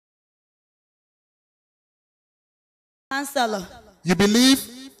Counselor. You believe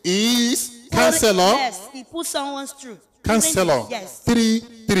he is counselor? Yes, he put someone through. Counselor. Yes. 3.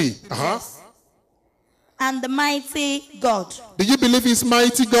 Yes. And the mighty God. Do you believe he's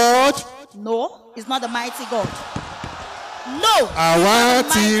mighty God? No, he's not the mighty God. No. Àwa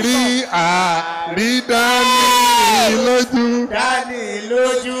ti rí Dání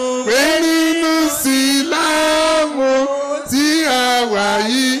lójú. Pé nínú Sílámù tí a wà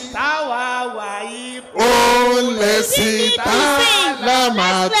yìí. Ó lẹ̀sìn tá la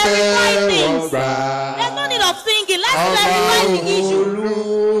máa tẹ́wọ́ gbà. There's no need of singing. Let's clarify the issue.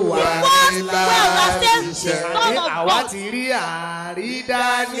 Àwa ti rí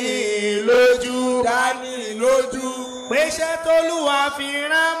Dání lójú. Péṣẹ́ t'Olúwa fi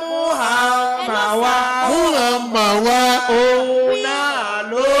rán Muhammad wá. Òun náà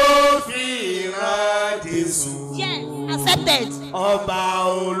ló fi rán Jésù. Yes, accepted. Ọba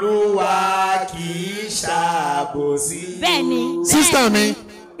Olúwa kì í ṣàbòsí. Bẹ́ẹ̀ni. Sister mi.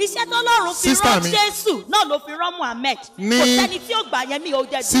 Iṣẹ́ t'Ọlọ́run fi rán Jésù náà ló fi rán Muhammad. Kò sẹ́ni tí ó gbà yẹn mi ò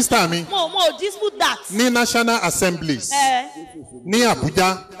jẹ́. Sister mi. Mo dispute that. Ní National Assemblies. Ní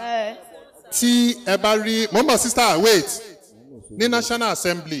Abuja. Tí ẹ bá rí mọ́mọ́ sister wait ní National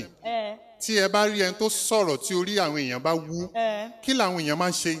Assembly tí ẹ bá rí ẹni tó sọ̀rọ̀ tí orí àwọn èèyàn bá wú kí làwọn èèyàn máa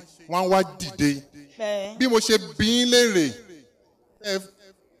ń ṣe wọ́n á wá dìde bí mo ṣe bí ń léèrè ẹ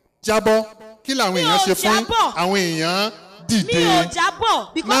jábọ́ kí làwọn èèyàn ṣe fún àwọn èèyàn dìde. Mi ò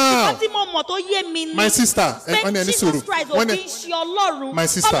jábọ̀ because nǹkan tí mo mọ̀ tó yé mi ni my sister pé Jesus Christ ò kí ń ṣe Ọlọ́run. My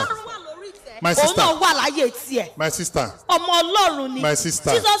sister. Ọlọ́run wà lórí ìtẹ́. My sister. Òun náà wà láyé tiẹ̀. My sister. Ọmọ Ọlọ́run ni. My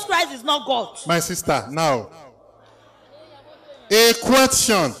sister. Jesus Christ is not God. My sister, now a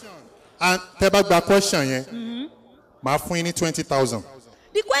question and tẹ́ bá gba question yẹn màá fún yín ní 20,000.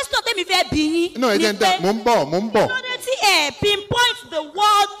 The question tẹ́mi fẹ́ bí yín. No, ẹ jẹ́ ń dá mo ń bọ̀. Lọ́dẹ tí ẹ pinpoint the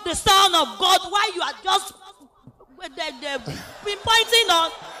word the Son of God while you are just pinpointing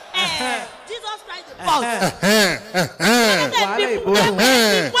on Jesus Christ the God.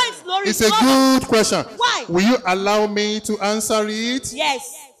 It's a good question. Why? Will you allow me to answer it? Yes.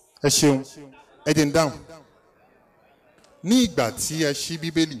 Ẹ ṣeun, ẹ dẹ̀ ń dáhùn. Ní ìgbà tí ẹ ṣí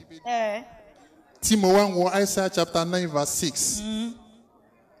Bíbélì, tí mo wá ń wo Isaiah chapter 9 verse 6,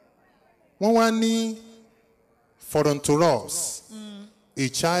 wọ́n wá ní for unto us a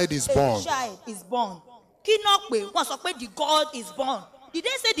child is born. A child is born. Kí náà pé wọ́n sọ pé the God is born. Did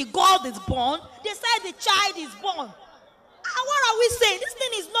they say the God is born? They said the child is born. And what are we saying? This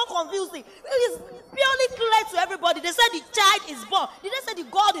thing is not confusing. It is purely clear to everybody. They said the child is born. Did they say the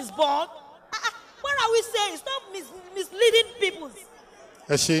God is born? What are we saying? Stop misleading people.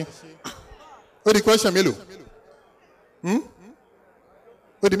 Ẹ ṣe. Ó di question mélòó?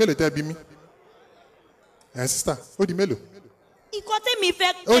 Ó di mélòó tẹ́ bí mi? Ẹ sister, ó di mélòó? Ìkọ́ tẹ́mi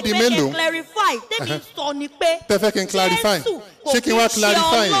fẹ́ Ó di mélòó? clarify. Tẹ́mi sọ ni pé. Tẹ́ fẹ́ kí n clarify. Ṣé kí n wá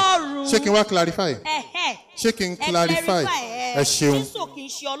clarify? Ṣé kí n wá clarify? Ṣé kí n clarify? Ẹ ṣeun. Jésù kì í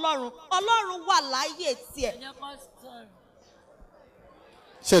ṣe Ọlọ́run. Ọlọ́run wà láyé tiẹ̀.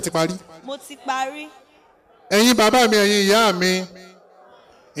 Ṣé ẹ ti parí? Mo ti parí. Ẹ̀yin bàbá mi, ẹ̀yin ìyá mi,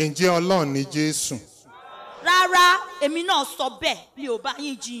 ǹjẹ́ Ọlọ́run ni Jésù? Rárá, èmi náà sọ bẹ́ẹ̀ mi ò bá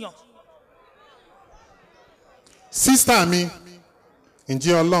yín jiyàn. Sister mi,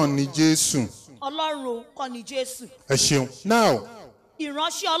 ǹjẹ́ Ọlọ́run ni Jésù? Ọlọ́run kọ́ ni Jésù. Ẹ ṣeun. Now.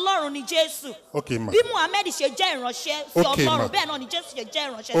 Ìránṣẹ́ Ọlọ́run ni Jésù. Okay ma. Bí Muhammad ṣe jẹ́ ìránṣẹ́ sí Ọlọ́run bẹ́ẹ̀ náà ni Jésù ṣe jẹ́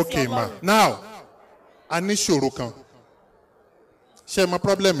ìránṣẹ́ sí Ọlọ́run. Okay ma. Now, a ní ṣòro kan. Ṣé ẹ mọ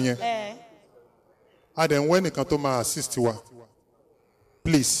problem yẹn? A dẹ̀ ń wẹ́ nìkan tó máa assist wa.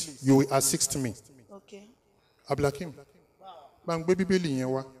 Please, you will assist me. Okay. Abdulhakeem, bá ń gbé Bíbélì yẹn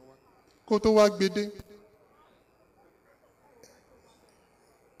wá. Kó tó wá gbé dé.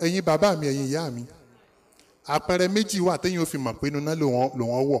 Ẹ̀yin bàbá mi, ẹ̀yin ìyá mi. Àpẹẹrẹ méjì wà téèyàn ò fi mọ̀ pé inú náà lò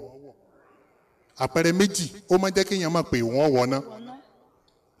wọ́n wọ̀. Àpẹẹrẹ méjì ó máa jẹ́ kéèyàn mọ̀ pé wọ́n wọ̀ ná.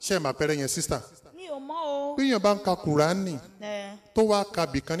 Ṣé ẹ mọ̀ àpẹẹrẹ yẹn sister? Mi ò mọ̀ o. Bí èèyàn bá ń ka Kùránì tó wá ka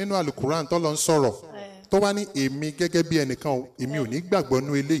bìkan nínú àlùkùránì tó lọ ń sọ̀rọ̀ tó wá ní èmi gẹ́gẹ́ bí ẹnìkan o èmi ò ní gbàgbọ́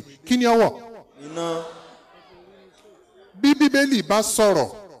nú eléyìí kí ni ọwọ́? Iná. Bí Bíbélì bá sọ̀rọ̀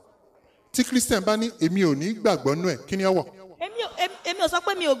tí Christian bá ní èmi ò ní gbàgbọ́ nú ẹ̀ kí ni ọwọ́? Èmi ò sọ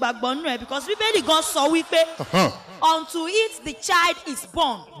pé mi ò gbàgbọ́ nù ẹ̀ because Bíbélì gan sọ wípé unto it the child is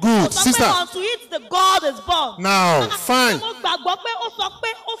born. Good sister. Ó sọ pé unto it the God is born. Now fine. Mo gbàgbọ́ pé ó sọ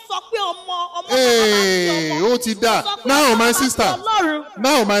pé ọmọ. Ó ti dá. Now my sister.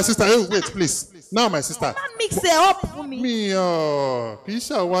 Now my sister. Hey, wait please. Now my sister. Má mix it up fún mi. Mi kì í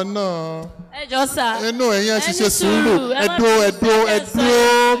ṣàwa náà. Ẹ jọ sá. Ẹnu ẹ̀yin ẹ ṣiṣẹ́ sùúrù. Ẹ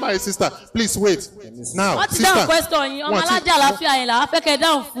dúró my sister. Please wait. Now, wọ́n ti dáhùn question yín ọmọ alájà àlàáfíà yẹn làwọn fẹ́ kẹ́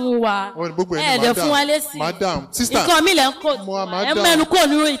dáhùn fún wa ẹ̀ẹ́dẹ̀ fún wa lésì madam sister nǹkan mi lẹ̀ ń kó ẹ̀ mẹ́nu kó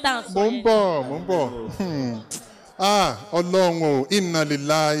nínú ìtàn sọ yẹn. mo ń bọ̀ ọlọ́run o inna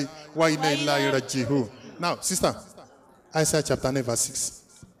lillahi wa inna ilaihi raji'un. Now sister Isaiah chapter 9 verse 6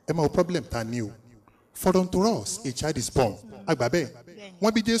 ẹ máa wo problem ta ni o for unto us a child is born àgbà bẹ́ẹ̀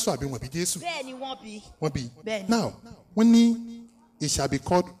wọ́n bí Jésù àbí wọ́n bí Jésù wọ́n bí now wọ́n ní it shall be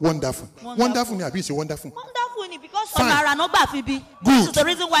called wonderful ni àbí ìṣe wonderful. Wonderful ni because ọ̀nà àrà náà gbà fi bí. Good,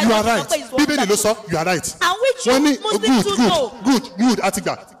 why you are right. Bíbélì ló sọ, you are right. And which Muslim too know. Good,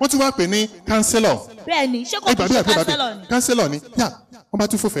 àtìgbà. Wọ́n tún wá pè ní counselor. Bẹ́ẹ̀ni, ṣé kò tún ṣe counselor ni? Counselor ni, yà, wọ́n bá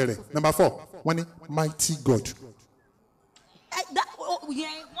tún fòfẹ́ rẹ̀. Number 4, wọ́n ní mighty God.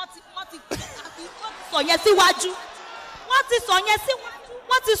 Wọ́n ti sọ yẹn síwájú.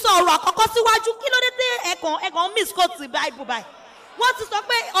 Wọ́n ti sọ ọ̀rọ̀ àkọ́kọ́ síwájú. Kí ló dé tí ẹ̀kan miss quote ti Bible báyìí? Wọ́n ti sọ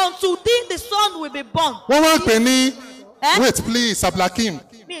pé until thee the son will be born. Wọ́n wá pè ní wait please Ablakim.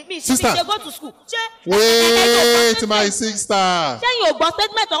 Sister go to school. Wait my sister. Ṣé yóò gbọ́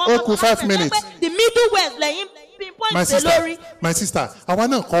statement ọ̀hún? Ó kù 5 minutes. The middle words lẹ́yìn pinpoint ṣe lórí. My sister àwa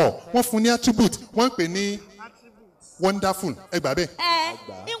náà kọ́ wọ́n fún ní attribute wọ́n pè ní wonderful ẹ gbà bẹ́ẹ̀.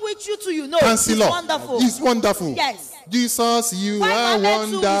 In which you too you know Counselor. is wonderful. He's wonderful. Yes. Jesus, you are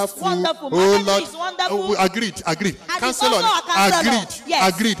wonderful. Oh Lord. Is wonderful. Agreed. And Counselor. It's also a counselor.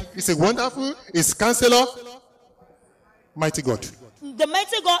 Yes. Agreed. It's a wonderful. It's counselor. Mighty God. The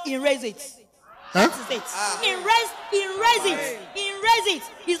mighty God erase it. Huh? That is it. Erase it.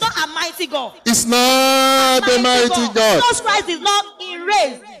 He's not a mighty God. It's not the mighty God. Jesus Christ is not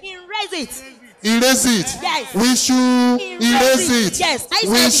erased. Erase it. Erase it. Yes. We should erase it. Yes.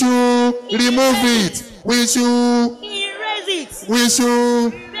 We should remove it. We should erase it. We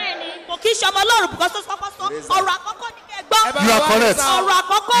should. You are correct.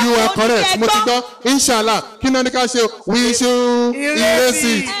 You are correct. Mo ti gbọ́. Inshallah. Kí ni ká ṣe? We should erase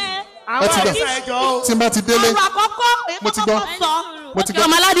it. Ẹ ti gbọ́. Tí n bá ti délé. Mo ti gbọ́. Mo ti gbọ́.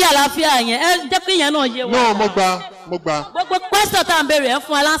 ọmọ aládé àlàáfíà yẹn ẹ jẹ́ kí yẹn náà yé wa. No, mo gbà. gbogbo question tá à ń béèrè ẹ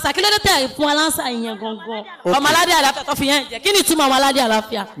fún aláǹsà kí ló dé tẹ̀ fún aláǹsà yẹn gangan. ọmọ aládé àlàáfíà tó fi yẹn jẹ kí ni ìtumọ̀ ọmọ aládé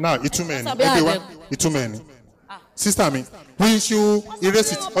àlàáfíà. Now ìtumọ̀ ẹ̀ ni ẹ gbé wá ìtumọ̀ ẹ̀ ni. Sister mi, we should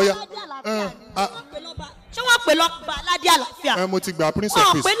erase it. Ọya. Ṣé wọ́n pè lọ́ba aládé àlàáfíà? Mo ti gba Prince of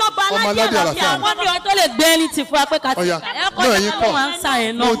Peace. Wọ́n pè lọ́ba aládé àlàáfíà. wọ́n ní ọjọ́ lè gbé ẹni tì fún wa pé ká ti Ọya. ẹ kọ́ ẹ kọ́ wọn ń sa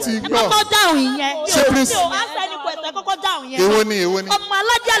yẹn náà. Mo ti Ẹ gbọ́. kọ́kọ́ dáhùn yẹn. Ṣé Prince? Mi ò answer any question, ẹ kọ́kọ́ dáhùn yẹn. Èwo ni? Ọmọ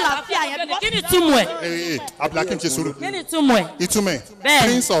aládé àlàáfíà yẹn. kí ni ìtumọ̀ ẹ̀. Abdulhakeem ṣe sùúrù. kí ni ìtumọ̀ ẹ̀. Ìtumọ̀ ẹ̀ Bẹ́ẹ̀ni.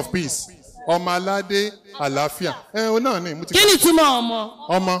 Prince of Peace. Ọmọ aládé àlàáfíà. O náà ni. Mo ti kí ni ìtumọ̀ ọmọ.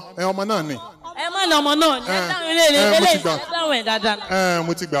 ọmọ náà ni. ẹ má ní ọmọ náà ní ẹ dáhùn ilé ẹ dáhùn ẹ̀ dáadáa.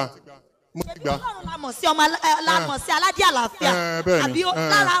 Mo ti gbà. Ọlọ́run la mọ̀ sí aládé àlàáfíà. Bẹ́ẹ̀ni. Àbí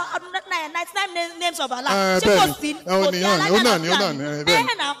lára 99 names of Allah. Ṣé kò sí aládé àlàáfíà?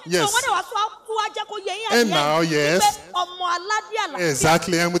 Yes. So wọ́n dẹ̀ wá tún wá jẹ́ kó yẹ yín Now, yes. Ọmọ aládé àlàáfíà.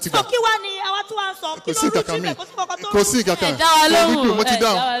 Exactly. Mo ti gbà. So kí wá ni àwa tí wọ́n sọ? Kò sí kankan mi. Kò sí kankan. Ẹ dá wa lóhùn, Mo ti ẹ dá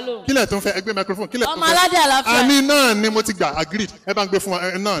wa dáhùn. lóhùn. Kílẹ̀ tó ń fẹ́ ẹgbẹ́ microphone. Kílẹ̀ tó ń fẹ́. ọmọ aládé àlàáfíà. Àní náà ni mo ti gbà. Agreed. Ẹ bá ń gbé fún wa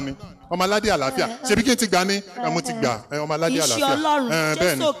náà ni. Ọmọ aládé àlàáfíà. Ṣebí kí n ti gbà ní? Mo ti gbà. Ọmọ aládé àlàáfíà. Ìṣe Ọlọ́run.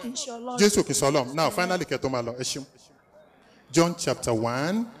 Bẹ́ẹ̀ni. Jésù kì í ṣe Ọlọ́run. Jésù kì í ṣe Ọlọ́run. Now finally kẹ́ tó máa lọ. Ẹ ṣeun. John chapter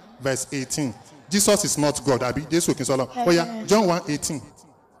 1 verse 18. Jesus is not God. Àbí Jésù kì í ṣe Ọlọ́run. Ó yá John 1:18.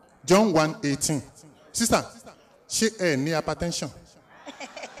 John 1:18. Sister, ṣé ẹ ní hypertension?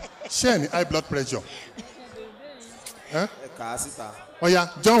 Ṣé ẹ ní high blood pressure? Ó yá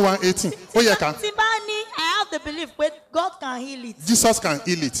John 1:18. Ó yẹ ká. Tí bá ní I have the belief that God can heal it. Jesus can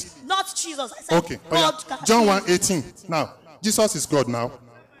heal it. Not Jesus. I said Okay. Oh, yeah. God can John heal it. 1:18. Now, Jesus is God now.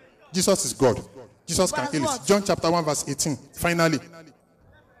 Jesus is God. Jesus can Verse heal it. what? John chapter 1 verse 18. Finally.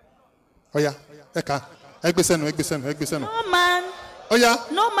 Oh yeah. Eka. Egbesenu.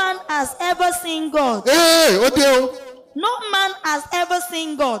 No man has ever seen God. Hey, Odeo. No man has ever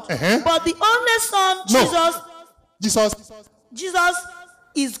seen God. Uh-huh. But the only Son, No. Jesus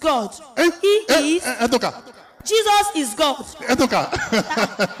is God. Eh, He is. Etoka. Jesus is God. Etoka.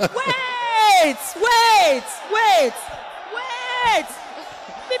 Wait.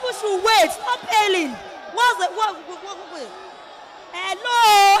 People should wait. Stop yelling. What?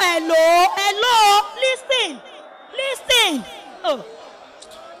 Hello. Listen. Oh.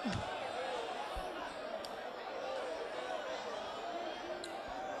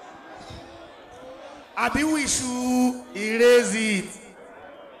 Àbí we should erase it.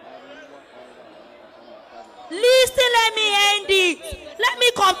 Listen, let me end it. Let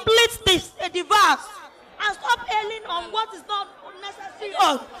me complete the verse and stop yelling on what is not necessary.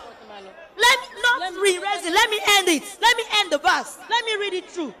 Let me not re-erase it. Let me end it. Let me end the verse. Let me read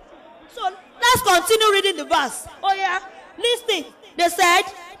it through. So let's continue reading the verse. Oh yeah, listen. They said,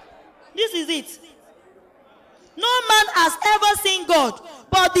 this is it. No man has ever seen God,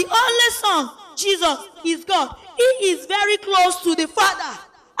 but the only Son, Jesus, is God. He is very close to the Father.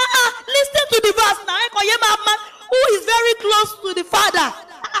 Listen to the verse now. Who is very close to the Father?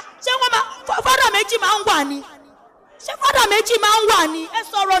 Father méjì máa ń wà ní. Ṣé Father méjì máa ń wà ní? Ẹ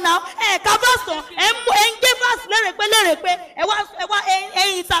sọ̀rọ̀ náà. Ká verse ẹ ń gbé verse lérèpé ẹ wá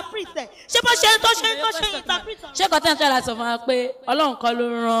interpret ẹ̀. Ṣé bó ṣe interpret? Ṣé kọ́tẹ́ ń tẹ́lá sọ fún wa pé Ọlọ́run kọ́ ló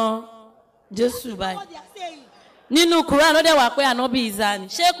rán Jésù báyìí? Nínú Qur'an ló dẹ̀ wà pé ànábì Ìsá ni.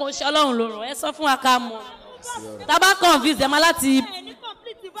 Ṣé kò ṣe Ọlọ́run ló rán? Ẹ sọ fún wa ká mọ̀. Tá bá confuse ẹ máa láti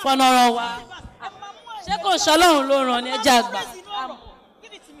fọ̀nà ọ̀rọ̀ wa. Ṣé kò ṣe Ọlọ́run ló rán ni ẹ jẹ́ àgbà?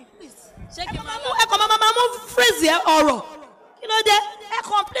 Ẹ kàn máa mú phrase ẹ ọ̀rọ̀. Kí ló dé? Ẹ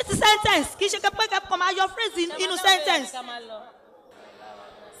complete sentence. Kì í ṣe pé kẹ́kọ̀ọ́ máa yọ phrase inú sentence.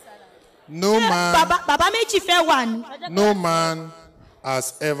 No man. Bàbá méjì fẹ́ wà ní. No man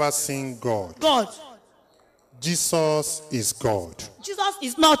has ever seen God. God. Jesus is God. Jesus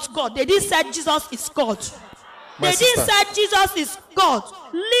is not God. They didn't say Jesus is God. My they didn't sister. say Jesus is God.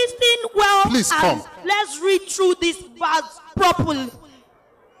 Listen well. Please and come. let's read through this verse properly.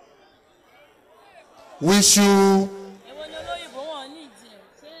 We should.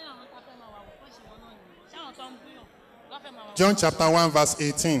 John chapter 1 verse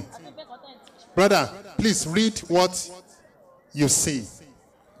 18. Brother, please read what you see.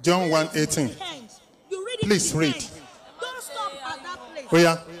 John 1:18. You read it Please in read. Don't stop at that place. Oh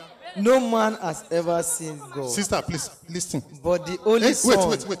yeah. No man has ever seen God. Sister, please listen. But the only Hey, Son.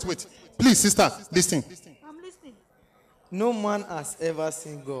 wait. Please, sister, listen. I'm listening. No man has ever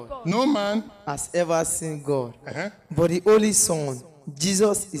seen God. No man. Has ever seen God. Uh-huh. But the only Son,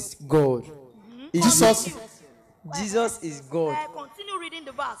 Jesus is God. Jesus is God. Continue reading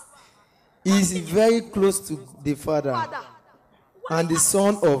the verse. He is very close to the Father and the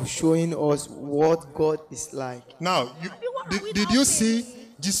Son of showing us what God is like. Now, did you see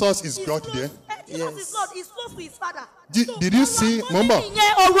Jesus is God there? Jesus is God. He's close to his Father. Did you see? Remember?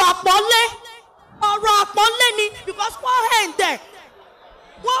 Ọ̀rọ̀ àpọ́nlé ni because one hand there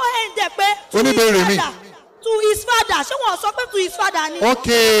pé to his Father. Ṣé wọ́n sọ pé to his Father ni?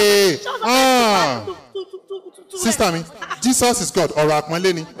 Okay. Sister mi, Jesus is God. Ọ̀rọ̀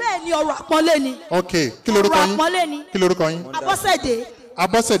àpọ́nlé ni. Bẹ́ẹ̀ ni ọ̀rọ̀ àpọ́nlé ni. Okay. Kí lorúkọ Ọ̀rọ̀ yín? àpọ́nlé ni. Kí lorúkọ yín? Abọ́sẹ̀dé.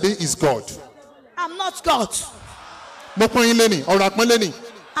 Abọ́sẹ̀dé is God. I'm not God. Mo pọ́n yín lé ní. Ọ̀rọ̀ àpọ́nlé ni.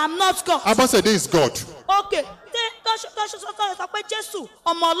 I'm not God. Abọ́sẹ̀dé is God. Okay. Tọ́ṣọ sọ pé Jésù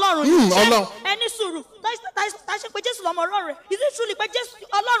ọmọ Ọlọ́run ni. Ọlọ́run. Ẹni sùúrù. Tọ́ṣọ pé Jésù ọmọ Ọlọ́run rẹ̀. Is it truly pé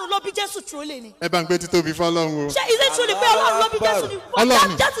Ọlọ́run ló bí Jésù truly ni? Ẹ bá ń gbé títóbi fún Ọlọ́run o. Ṣé is it truly pé Ọlọ́run ló bí Jésù ni?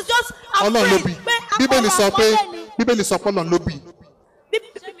 Ọlọ́run. That is just Ọlọ́run ló bí. Bíbélì sọ pé Ọlọ́run ló bí.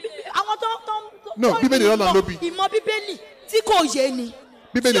 Àwọn tó No, Bíbélì Ọlọ́run ló bí. ìmọ̀ Bíbélì tí kò yé ni.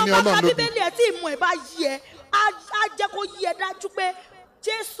 Bíbélì ni Ọlọ́run ló bí. Tí o bá ka Bíbélì ẹ̀ tí ìmọ̀ ẹ̀ bá yé ẹ, á jẹ́ kó yé ẹ dájú pé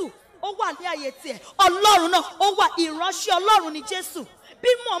Jésù ó wà ní àyè tiẹ̀. Ọlọ́run náà ó wà ìránṣẹ́ Ọlọ́run ni Jésù. Bí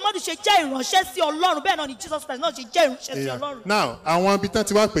Muhammadu ṣe jẹ́ ìránṣẹ́ sí Ọlọ́run bẹ́ẹ̀ náà ni Jesus Christ náà ṣe jẹ́ ìránṣẹ́ sí Ọlọ́run. Now, àwọn ibi tán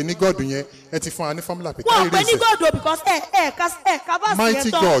ti wá pè ní God yẹn, ẹ ti fún wa ní fọ́múlà pé Wọ́n pè ní God o because ká bá sí Mighty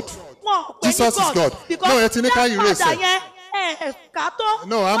ẹ̀ tán. God. Wọ́n pè ní Jesus is God. No, ẹ ti ní ká erase ẹ̀. Ká tó.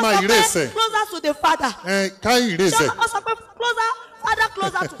 No, a máa erase ẹ̀. Closer to the Father. Ká erase ẹ̀. Wọ́n sọ pé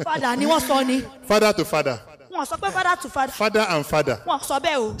closer to Father ni wọ́n sọ ni. Father to Father. Wọ́n sọ pé Father to Father. Father and Father. Wọ́n sọ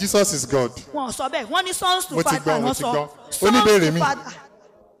bẹ́ẹ̀ o. Jesus is God. Wọ́n sọ bẹ́ẹ̀. Wọ́n ní sons to Mo ti Father. gbọ́, mo Wọ́n ti sọ gbọ́. sons Oníbèrè to mi. Father.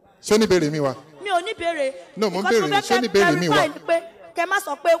 Ṣé oníbèrè mi wá? Mi ò ní béèrè. No, mo ń béèrè. Ṣé oníbèrè mi wá? Kẹ má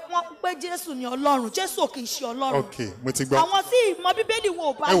sọ pé wọ́n pé Jésù ni Ọlọ́run. Jésù kì í ṣe Ọlọ́run. Okay, mo ti gbọ́. Àwọn tí ìmọ̀ Bíbélì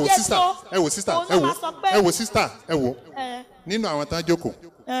wo ò bá Ẹ wò yé sister, tó. ẹ wò sister, òun ẹ náà wò, máa sọ pé- ẹ wò sister, ẹ wò. Nínú àwọn tán jókòó,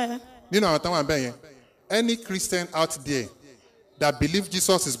 nínú àwọn tán wà bẹ́ẹ̀ yẹn, any Christian out there that believe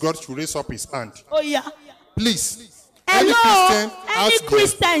Jesus is God should raise up his hand. Oh yeah. Please. Hello, any out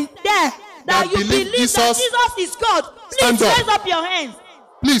Christian there that you believe that Jesus is God, please Stand up. raise up your hands.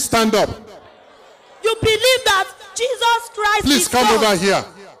 Please stand up. You believe that Jesus Christ Please is come God. over here.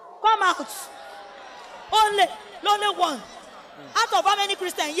 Come out. Only one. Out of how many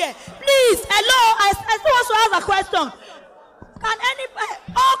Christians here? Please, hello, I still want to ask a question. Can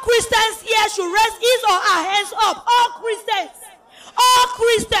all Christians here should raise his or her hands up? All Christians.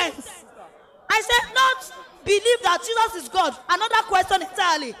 I said not believe that Jesus is God. Another question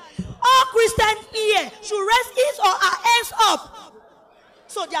entirely. All Christians here should raise his or her hands up.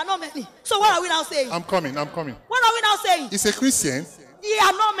 So there are not many. So what are we now saying? I'm coming. What are we now saying? He's a Christian. There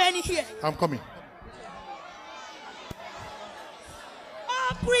are not many here. I'm coming.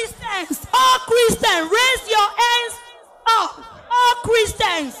 All Christians, raise your hands up. All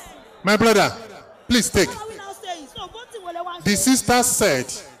Christians. My brother, please take. What are we now saying? So, what thing will I want The to say? sister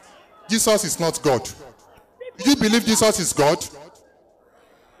said, Jesus is not God. Do you believe Jesus is God?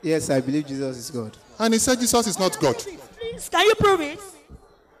 Yes, I believe Jesus is God. And he said Jesus is not God. Please, can you prove it?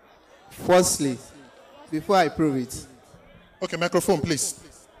 Firstly, before I prove it, Okay, microphone, please.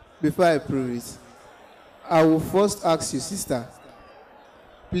 before I prove it, I will first ask you, sister,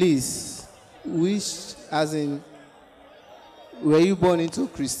 please, which, as in, were you born into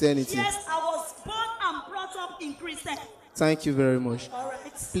Christianity? Yes, I was born and brought up in Christian. Thank you very much. All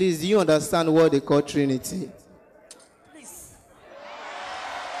right. Please, do you understand what they call Trinity? Please.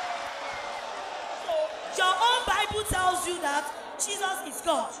 So, your own Bible tells you that Jesus is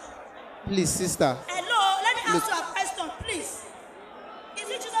God. Please, sister, Hello, let me ask you a question, please. Is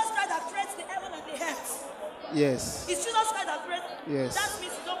it Jesus Christ that creates the heaven and the earth? yes, Is Jesus Christ that creates? Yes. That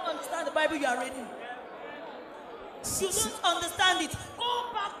means you don't understand the Bible you are reading. You don't understand it. Go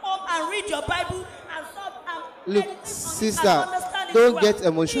back home and read your Bible and stop and Look, meditate on it sister, and understand it don't well. get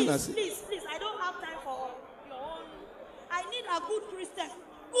emotional. Please, I don't have time for your own. I need a good Christian.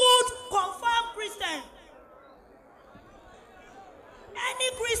 Good, confirmed Christian. Any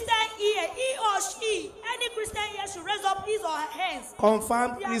Christian here, he or she, any Christian here should raise up his or her hands.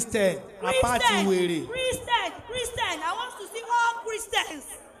 Confirm Christian. Apart wèrè. Christian. I want to see all Christians.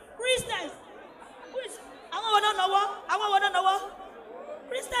 Christians. Àwọn wo náà náwó? Àwọn wo náà náwó?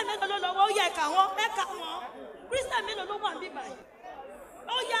 Christian mélòó ló náwó? Ó yá ẹ̀ka wọn. Christian mélòó ló wà níbí báyìí? Ó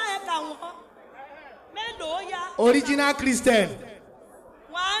yá ẹ̀ka wọn. Mélòó ó yá? Original Christian.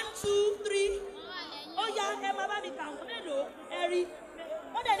 1, 2, 3. Ó yá ẹ máa bá mi kà wọ́n mélòó? Ẹ rí.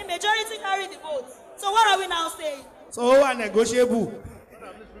 Wọ́n dẹ̀ ní majority carry the vote. So what are we now saying? So ó wà negotiable.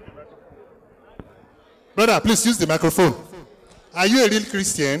 Brother, please use the microphone. Are you a real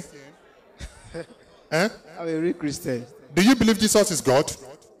Christian? Eh? I'm a real Christian. Do you believe Jesus is God?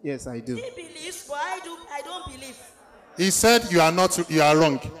 Yes, I do. He believes, but I don't believe. He said you are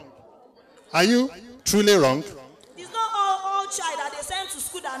wrong. Are you truly wrong? It's not all child that they send to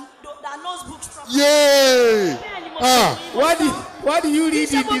school that knows books properly. Yay! What do you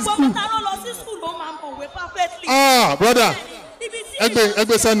read in this school? Brother.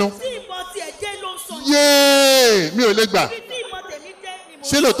 Egbe sẹ́nu. Yay! Mi ò lè gbà.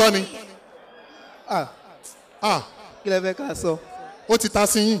 Ṣé lóòótọ́ ni? Kí lẹ fẹ́ ká sọ? Ó ti ta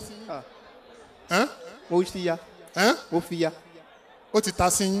sí yín. Mo fi ya. Mo fi ya. Ó ti ta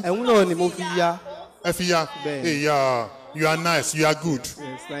sí yín. Ẹ̀hún náà ni mo fi ya. Ẹ fi ya. Hey, yeah. You are nice. You are good.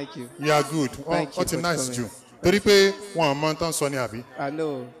 Yes, thank you. You are good. Ó ti nice jù. Torí pé wọn àmọ́ tán sọ ni àbí. I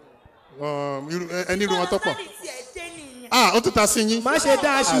know. Ẹni irú wọn tó pọ̀. Ó tún ta sí yín. Má ṣe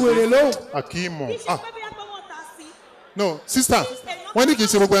dá aṣiwèrè lóhùn. Àkímọ̀. No, sister, wọ́n ní kì í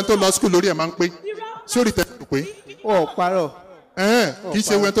ṣe gbogbo ẹni tó lọ school lórí ẹ̀ máa ń pé. Ṣé orí tẹ̀ tó pé? Ó parọ́. Kì í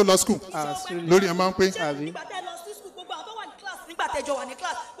ṣe gbogbo ẹni tó lọ school lórí ẹ̀ máa ń pé.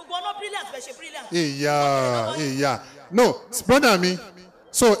 Èyà. No, brother mi,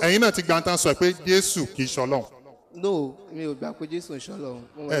 so ẹ̀yin náà ti gbàǹtàn sọ pé Jésù kì í ṣọlọ́run. No, mi ò gbà pé Jésù ń ṣọlọ́run.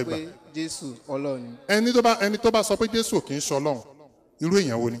 Mo mọ̀ pé Jésù Ọlọ́run ni. Ẹni tó bá sọ pé Jésù kì í ṣọlọ́run, irú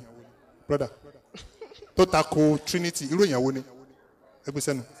èèyàn wo ni? Brother, tó tako Trinity, irú èèyàn wo ni? Ẹgbẹ́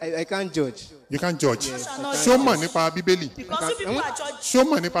sẹ́nu. I can't judge. You can't judge. Ṣé o mọ̀ nípa Bíbélì? Ṣé o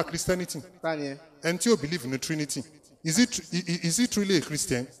mọ̀ nípa Christianity? Ẹni tí o believe in the Trinity. Is he truly a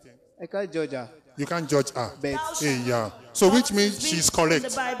Christian? I can't judge her. You can't judge her. But yeah. So which means she's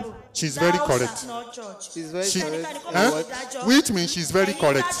correct. She's very correct. She's very correct. Which means she's very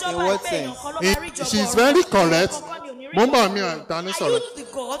correct. In what sense? She's very correct.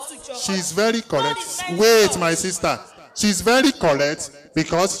 She's very correct. Wait, my sister. She's very correct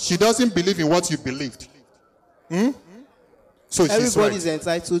because she doesn't believe in what you believed. So everybody is right.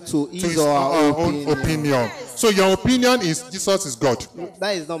 Entitled to his or her own opinion. So your opinion is Jesus is God.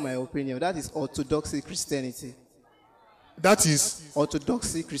 That is not my opinion. That is orthodoxy Christianity. That is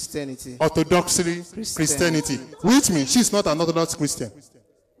orthodoxy Christianity. Orthodoxy Christianity. Which means she's not an Orthodox Christian.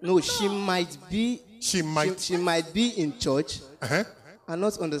 No, she might be. She might be in church and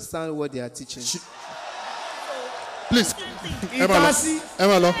not understand what they are teaching. Please,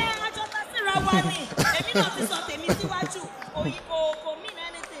 Emma.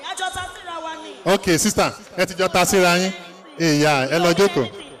 Okay, sister, ẹ ti jọ ta síra yín. Ìyá, ẹ lọ jókòó.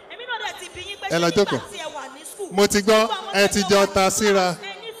 Ẹ lọ jókòó. Mo ti gbọ́, ẹ ti jọ ta síra.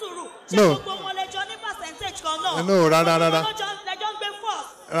 No. No, rárá.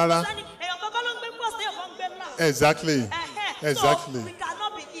 Rárá. Exactly. Ẹ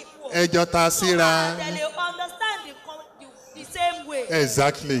jọ ta síra.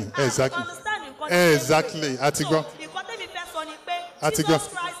 Exactly. Àti gbọ́.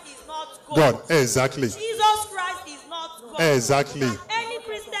 God. Exactly. Jesus Christ is not God. Exactly. Any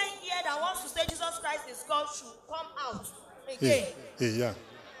Christian here that wants to say Jesus Christ is God should come out again. Yeah.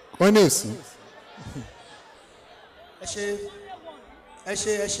 What else?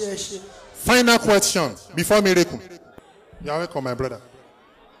 Final question before miracle. You are welcome, my brother.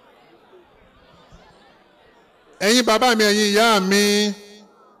 Ẹ̀yin bàbá mi, ẹ̀yin ìyá mi,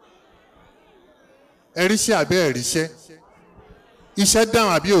 ẹ̀ríṣẹ́ àbí ẹ̀ríṣẹ́, iṣẹ́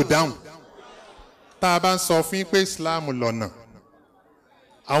dáhùn àbí ò dáhùn. Tá a bá ń sọ fún yín pé Islam lọ́nà,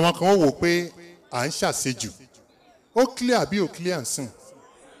 àwọn kan ó wò pé à ń ṣàṣejù. Ó clear àbí ò clear sìn?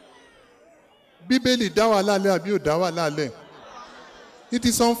 Bíbélì dá wà lálẹ́ àbí ò dá wà lálẹ́? It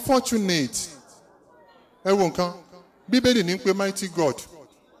is unfortunate. Ẹ wo nǹkan, Bíbélì ní pé mighty God,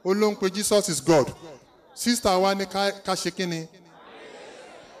 ó ló ń pe Jesus is God. Sister wa ní ká ṣe kí ni?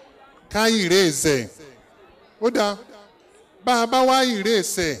 Ká ìrèzẹ̀. Ó dáa, bá a bá wá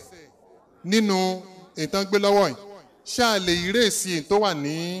ìrèzẹ̀ nínú ìtàn gbé lọ́wọ́ yìí, ṣáà lè ìrèsì tó wà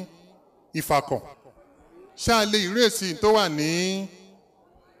ní Ìfàkọ̀, ṣáà lè ìrèsì tó wà ní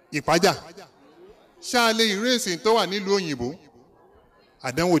Ìpájà, ṣáà lè ìrèsì tó wà nílùú òyìnbó.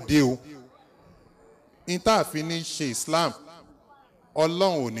 Àdánwò dé o. Ìtààfin ní ṣe Islam,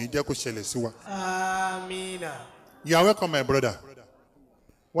 Ọlọ́run ò ní jẹ́ kó ṣẹlẹ̀ sí wa. Amina. You are welcome, my brother.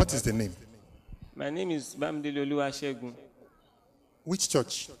 What is the name? My name is Bamdele Oluwasegun. Which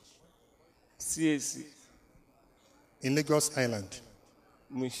church? CAC. In Lagos Island.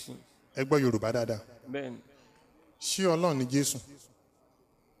 Mushin. Ẹ gbọ́ Yorùbá dáadáa. Bẹ́ẹ̀ni. Ṣé Ọlọ́run ni Jésù?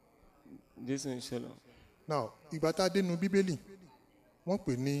 Jésù ń ṣe lọ. Now, ìgbà tá a dénú Bíbélì, wọ́n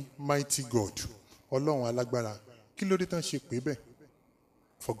pè ní mighty God, Ọlọ́run alágbára. Kí ló dé tán ṣe pé bẹ́ẹ̀?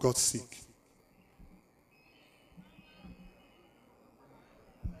 For God's sake.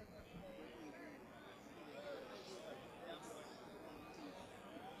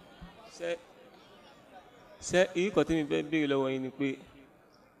 Ṣé ìkọ̀ tí mi fẹ́ béèrè lọ́wọ́ yín ni pé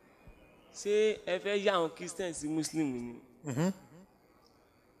ṣé ẹ fẹ́ yá àwọn Christian sí Muslim ni?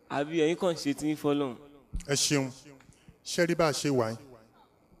 Àbí ẹ̀yin kàn ṣe tí ń fọ́lọ́run? Ẹ ṣeun. Ṣé rí bá a ṣe wà yín?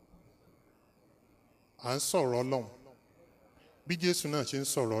 À ń sọ̀rọ̀ Ọlọ́run. Bí Jésù náà ṣe ń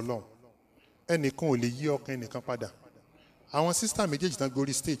sọ̀rọ̀ Ọlọ́run. Ẹnìkan ò lè yí ọkàn ẹnìkan padà. Àwọn sísítà méjèèjì tán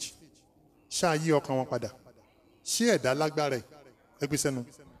gorí stage. Ṣáà yí ọkàn wọn padà. Ṣé ẹ̀dá lágbára ẹ̀? Ẹ gbé sẹ́nu.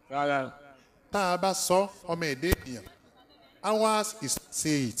 Rárá. Tá a bá sọ ọmọ èdè ènìyàn, ours is to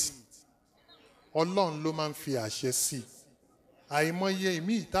say it. Ọlọ́run ló máa ń fi àṣẹ sí i. Àìmọye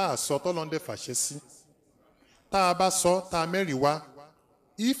ìmí tá a sọ tọ́lọ́run dẹ̀ fàṣẹ sí. Tá a bá sọ tá a mẹ́rìí wá,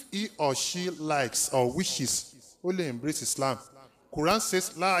 if he or she likes or wishes, ó lè embrace Islam. Qur'an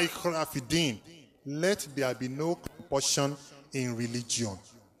says, La ikraha fi din, let there be no compulsion in religion.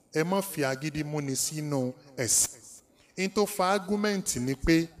 Ẹ má fi agídí múni sínú ẹ̀sìn. In tó fa argument ni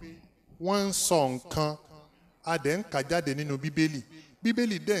pé wọ́n ń sọ nǹkan, a dẹ̀ ń kà jáde nínú Bíbélì.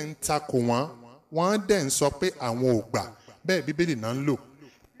 Bíbélì dẹ̀ ń takò wọ́n dẹ̀ ń sọ pé àwọn ò gbà. Bẹ́ẹ̀ Bíbélì náà ń lò.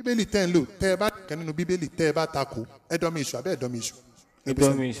 Bíbélì tẹ́ ń lò, tẹ́ ẹ bá kàn nínú Bíbélì, tẹ́ ẹ bá takò, ẹ dọ́mi èṣù àbẹ́ ẹ dọ́mi èṣù. Ẹ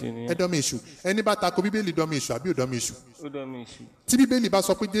dọ́mi èṣù. Ẹni bá takò Bíbélì dọ́mi èṣù àbí ò dọ́mi èṣù. Ó dọ́mi èṣù. Tí Bíbélì bá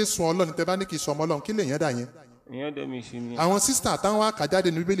sọ pé Jésù Ọlọ́run, tẹ́ bá ní kì í sọ ọmọ Ọlọ́run, kí lè yẹn dà yẹn? Ìyẹn dọ́mi èṣù ni. Àwọn sísítà táwọn á kà jáde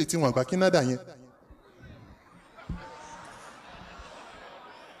nínú Bíbélì tí wọ́n gbà, kí náà dà yẹn?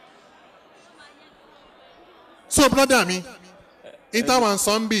 So brother mi, ìtàwọn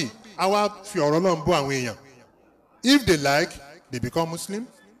sọ́nbì, àwa fi ọ̀rọ̀ náà bọ́ àwọn èèyàn. If they like, they become Muslim.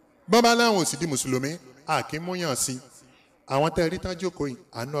 Bọ́bá láwọn ò sì di Mùsùlùmí, àkímúyàn sí. Àwọn tẹ́ rí tán jókòó yìí,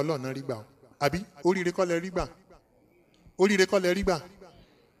 àánú Ọlọ́run náà rí gbà. Àbí oríire kọ́ lẹ rí gbà? Oríire kọ́ lẹ rí gbà?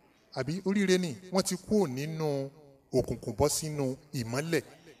 Àbí oríire ni wọ́n ti kúrò nínú òkùnkùn bọ́ sínú ìmọ́lẹ̀.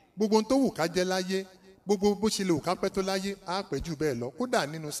 Gbogbo ohun tó wù ká jẹ́ láyé, gbogbo bó ṣe lè wù ká pẹ́ tó láyé, á pẹ́ jù bẹ́ẹ̀ lọ. Kódà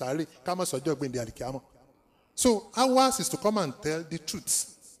nínú sàárè, ká má sọjọ́ gbèǹde àlìkíámọ̀. So ours is to come and tell the truth.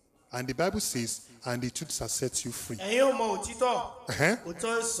 And the Bible says, and the truth shall set you free. Ẹ̀yin ò mọ òtítọ́.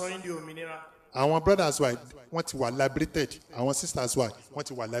 Òtítọ́ sọ yín di òmìnira. Àwọn brothers wa wọ́n ti wà liberated. Àwọn sisters wa wọ́n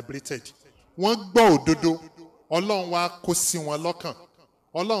ti wà liberated. Wọ́n gbọ́ òdodo. Ọlọ́run wa kó sí wọn lọ́kàn.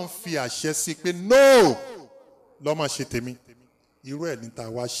 Ọlọ́run fi àṣẹ sí pé no lọ́mọ ṣe tèmi. Irú ẹ̀ níta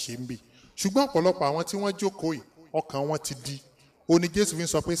wá ṣe ń bì. Ṣùgbọ́n ọ̀pọ̀lọpọ̀ àwọn tí wọ́n jókòó yìí, ọkàn wọn ti di. Oní Jésù fi ń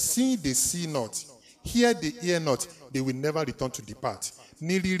sọ pé see they see not. Hear they hear not, they will never return to depart.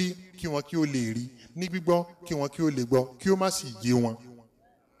 Ní rírí kí wọn kí ó lè rí, ní gbígbọ́ kí wọn kí ó lè gbọ́, kí ó má sì yé wọn.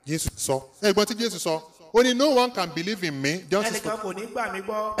 Jésù sọ. Ẹ̀gbọ́n tí Jésù sọ, ó ní no one can believe in me. Ẹnìkan kò ní gbà mí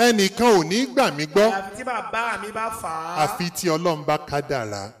gbọ́. Ẹnìkan ò ní gbà mí gbọ́. Àfi tí bàbá mi bá fà á. Àfi tí Ọlọ́run bá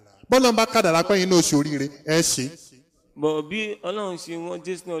kádàrá. Bọ́lọ́run bá kádàrá pé inú oṣù oríire, ẹ ṣe. Bọ̀ bí Ọlọ́run ṣe wọ́n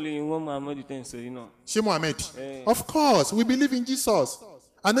Jésù náà lè wọ́n Muhammad tẹ̀ ń sọ yìí náà. Ṣé Muhammad? Of course, we believe in Jesus.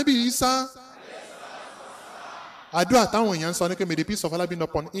 Ànábì Isa àdúrà táwọn èèyàn ń sọ ní pé may the peace of Allah be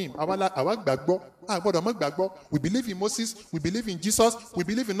upon him. Àwa gbàgbọ́, àgbọ̀dọ̀ mọ́ gbàgbọ́. We believe in Moses, we believe in Jesus, we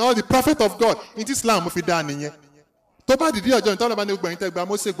believe in all the prophets of God. In Islam fi dá nìyẹn. Tó bá dìde ọjọ́ ìtọ́nà bá ní gbẹ̀yìn tẹ́ gba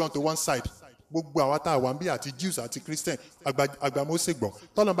Mose gbọ́n to one side. Gbogbo àwa tá a wà ń bí àti Jews àti Christian àgbà Mose gbọ́n.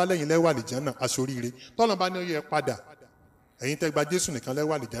 Tọ́lọ́ bá lẹ́yìn lẹ́wà àlìjánà aṣoríire. Tọ́lọ́ bá ní ó yẹ padà. Ẹ̀yin tẹ́ gba Jésù nìkan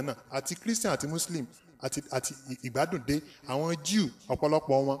lẹ́wà àlìjánà àti Christian àti Muslim àti ìgbádùn dé àwọn Jew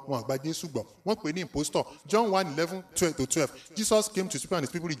ọ̀pọ̀lọpọ̀ wọn àgbà Jésù gbọ́. Wọ́n pè ní impostor. John 1:11-12. Jesus came to speak and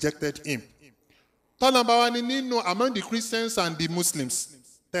his people rejected him. Tọ́lọ́ bá wá ní nínú among the Christians and the Muslims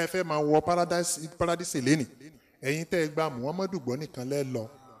tẹ́ ẹ fẹ́ máa wọ paradise lẹ́nì. Ẹ̀yin tẹ́ ẹ gba Muhammadu gbọ́ nìkan lẹ́ lọ.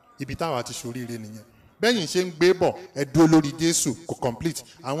 Ibi táwa ti ṣoríire nìyẹn. Bẹ́yìn ṣe ń gbé bọ̀ ẹ dúró lórí Jésù kò complete.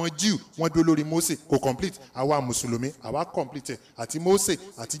 Àwọn Jew wọ́n dúró lórí Mose kò complete. Àwa Mùsùlùmí àwa complete àti Mose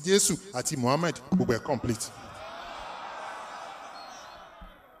àti Jésù àti Muhammad gbogbo ẹ̀ complete.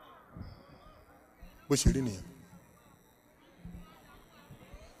 Bó ṣe rí nìyẹn.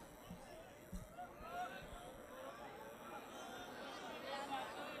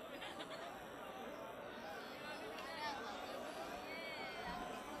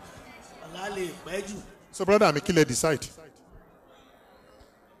 So brother mi kí lẹ decide.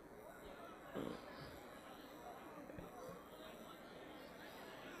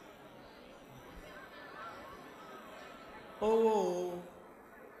 Owó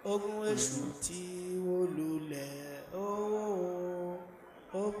ogun èṣù tí wó lulẹ̀. Owó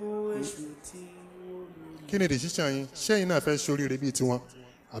ogun èṣù tí wó lulẹ̀. Kí ni decision yín? Ṣé yín náà fẹ́ ṣoríire bíi tiwọn?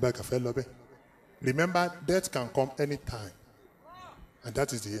 Àbẹ̀kà fẹ́ lọ bẹ́ẹ̀. Remember, death can come anytime, and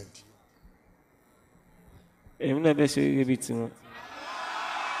that is the end. Èmi náà fẹ́ ṣe eré bíi tiwọn.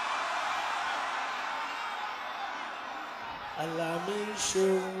 Àlàmí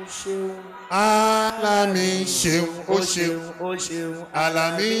ṣeun ṣeun. Àlàmí ṣeun ó ṣeun. Ó ṣeun.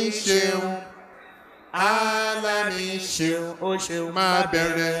 Àlàmí ṣeun. Àlàmí ṣeun Ó ṣeun. máa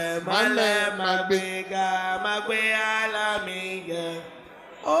bẹ̀rẹ̀ mọ́lẹ̀ máa gbé. Máa gbé Àlàmí gẹ̀.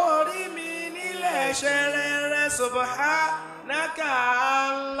 Orí mi nílẹ̀ ṣẹrẹrẹ subhanaka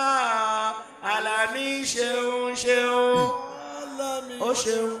Allah. Àlàmí ṣeun ṣeun. Ó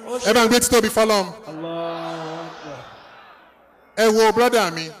ṣeun ó ṣeun. Ẹ bá ń gbé títóbi fọlọ́m. Ẹ wo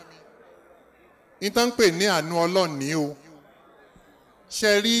brọ́dà mi, ìtàn pè ní àánú Ọlọ́run ní o.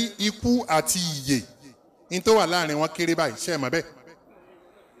 Ṣe rí ikú àti ìyè, ní tó wà láàrin wọn kéré báyìí, ṣe é mọ̀ bẹ́ẹ̀.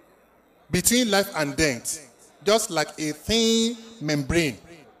 Between life and death, just like a thin membrane.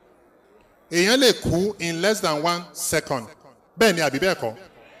 Èèyàn lè kú in less than 1 second. Bẹ́ẹ̀ ni àbí bẹ́ẹ̀ kọ́?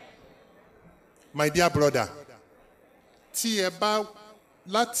 My dear brother, tí ẹ bá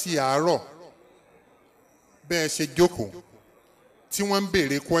láti àárọ̀ bẹ́ẹ̀ ṣe jókòó, tí wọ́n ń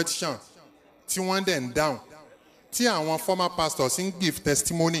béèrè question, tí wọ́n dẹ̀ ń dáhùn, tí àwọn former pastors ń give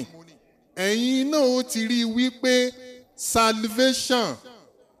testimony, ẹ̀yin náà ó ti rí i wípé salvation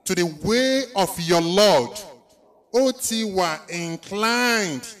to the way of your Lord ó ti wà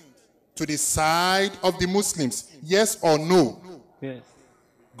inclined to the side of the Muslims. Yes or no? Yes.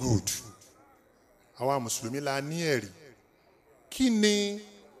 Good. Àwa Mùsùlùmí la ní ẹ̀rí. Kí ni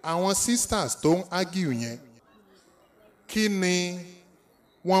àwọn sisters tó ń argue yẹn? Kí ni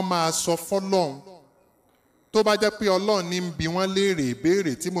wọ́n máa sọ fọ́lọ́run? Tó bá jẹ́ pé Ọlọ́run ní ń bi wọ́n léèrè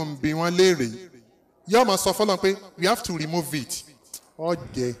ìbéèrè tí mo ń bi wọ́n léèrè, yóò máa sọ fọ́lọ́run pé we have to remove it.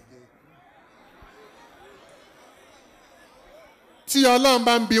 Ọ̀jẹ̀. Tí Ọlọ́run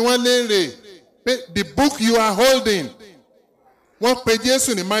bá ń bi wọ́n léèrè pé the book you are holding, wọ́n pe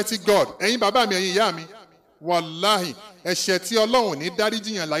Jésù ní mighty God. Ẹ̀yin bàbá mi, ẹ̀yin ìyá mi, wàláhì ẹ̀ṣẹ̀ tí Ọlọ́run ní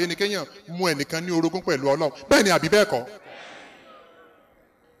dáríjìyàn láyé ni kéèyàn mú ẹnìkan ní orogún pẹ̀lú Ọlọ́run. Bẹ́ẹ̀ ni àbí bẹ́ẹ̀ kọ́?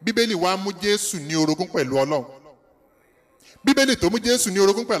 Bíbélì wa mú Jésù ní orogún pẹ̀lú Ọlọ́run. Bíbélì tó mú Jésù ní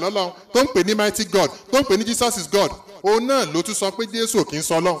orogún pẹ̀lú Ọlọ́run, tó ń pè ní mighty God, tó ń pè ní Jesus is God, òun náà ló tún sọ pé Jésù ò kì í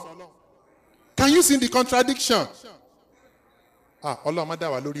sọ Ọlọ́run. Can you see the contradiction? Ọlọ́run má dá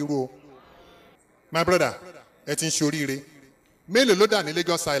wa lórí irú o. My brother, ẹ ti ń ṣe oríire. Mélòó ló dà ní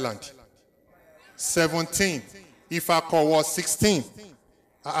Lagos Island? 17. Ìfàkọ̀ wọ 16.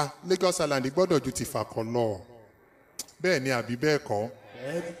 Lagos Island gbọ́dọ̀ ju ti Ìfàkọ̀ lọ. Bẹ́ẹ̀ ni àbí bẹ́ẹ̀ kọ́?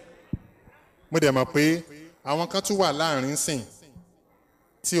 Mo dẹ̀ mọ̀ pé àwọn kan tún wà láàrin sìn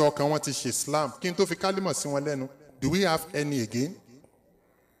tí ọkàn wọn ti ṣe Islam. Kí n tó fi kálímọ̀ sí wọn lẹ́nu. Do we have any again?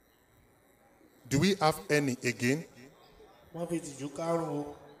 Do we have any again? Wọ́n fi tìjú kárùn-ún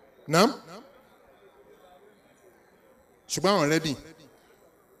o. Nam? Ṣùgbọ́n àwọn rẹ́dì.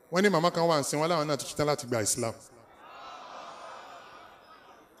 Wọ́n ní màmá kan wà ń sin wọn láwọn náà ti ṣetán láti gba Islam.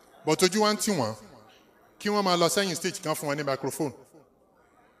 But ojú wa ń tì wọ́n kí wọ́n máa lọ sẹ́yìn stage kan fún wọn ní microphone.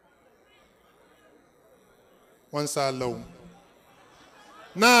 Wọ́n ń sá lọ o.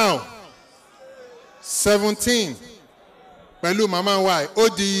 Now 17 pẹ̀lú mama y ó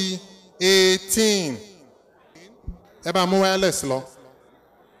di 18. Ẹ bá mú wireless lọ.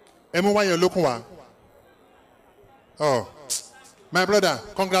 Ẹ mú wáyà olókùn wá. Oh, my brother,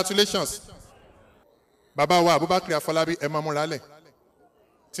 congratulations. Bàbá wa Abubakar Afọlábí ẹ máa múra lẹ̀.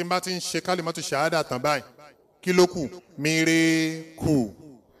 Tí n bá ti ń ṣe kálímọ́tò ṣàhádà tán báyìí, kí ló kù? Miracle.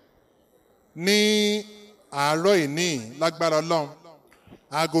 Ní àárọ̀ ìní lágbára Ọlọ́run,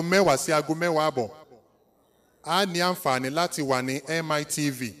 aago 10 sí aago 10 àbọ̀, a ní àǹfààní láti wà ní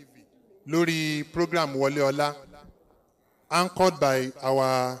MITV lórí program Wọlé Ọlá, anchored by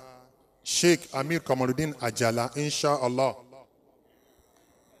our Sheikh Amir Kamaruddin Ajala, inshallah.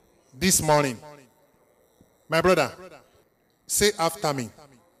 This morning, my brother, say after me.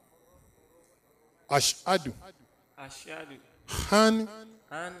 Ashhadu an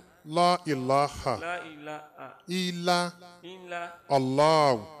la ilaha illa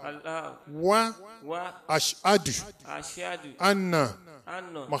Allah wa ashhadu anna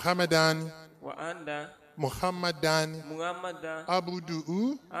Muhammadan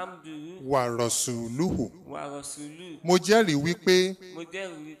abuduhu wa rasuluhu. Mo jẹ́rìí wípé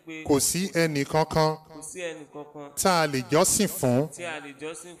kò sí ẹnì kankan tá a lè jọ́sìn fún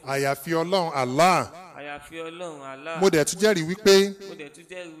àyàfi Ọlọ́run Allah. Mo dẹ̀ tún jẹ́rìí wípé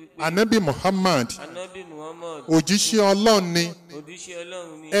Ànábì Muhammad òjíṣẹ́ Ọlọ́run ni,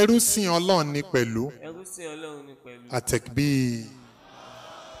 ẹrúsìn Ọlọ́run ni pẹ̀lú. Àtẹ̀kbí.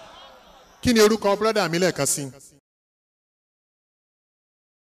 Kí ni orúkọ brọ́dà mi lẹ́ẹ̀kan sí?